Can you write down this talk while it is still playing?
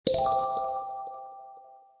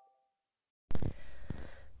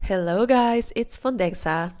Hello guys, it's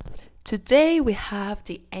Fondexa. Today we have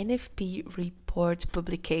the NFP report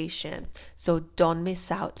publication, so don't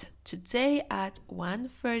miss out. Today at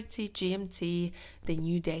 1:30 GMT, the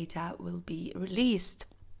new data will be released.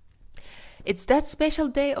 It's that special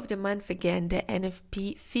day of the month again, the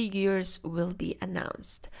NFP figures will be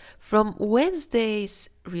announced. From Wednesday's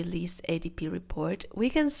released ADP report, we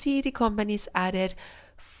can see the companies added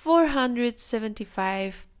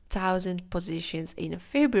 475,000 positions in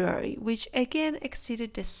February, which again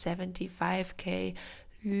exceeded the 75k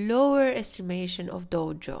lower estimation of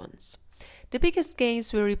Dow Jones. The biggest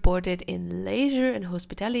gains were reported in leisure and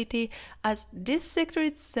hospitality, as this sector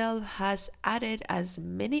itself has added as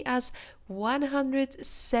many as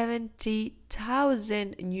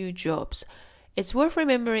 170,000 new jobs. It's worth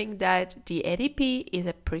remembering that the ADP is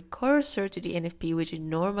a precursor to the NFP, which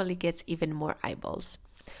normally gets even more eyeballs.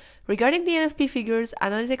 Regarding the NFP figures,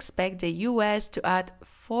 analysts expect the US to add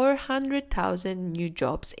 400,000 new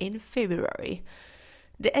jobs in February.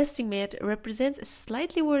 The estimate represents a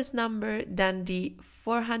slightly worse number than the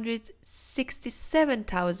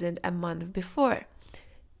 467,000 a month before.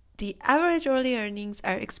 The average early earnings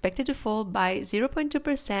are expected to fall by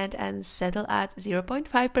 0.2% and settle at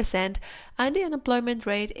 0.5%, and the unemployment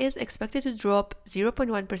rate is expected to drop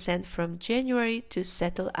 0.1% from January to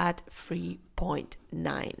settle at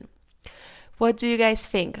 3.9%. What do you guys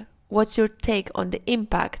think? What's your take on the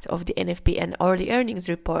impact of the NFP and early earnings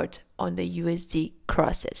report on the USD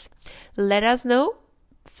crosses? Let us know.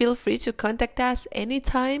 Feel free to contact us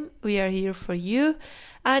anytime. We are here for you.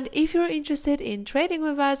 And if you're interested in trading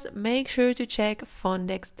with us, make sure to check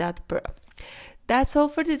fondex.pro. That's all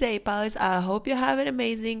for today, pals. I hope you have an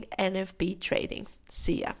amazing NFP trading.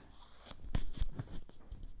 See ya.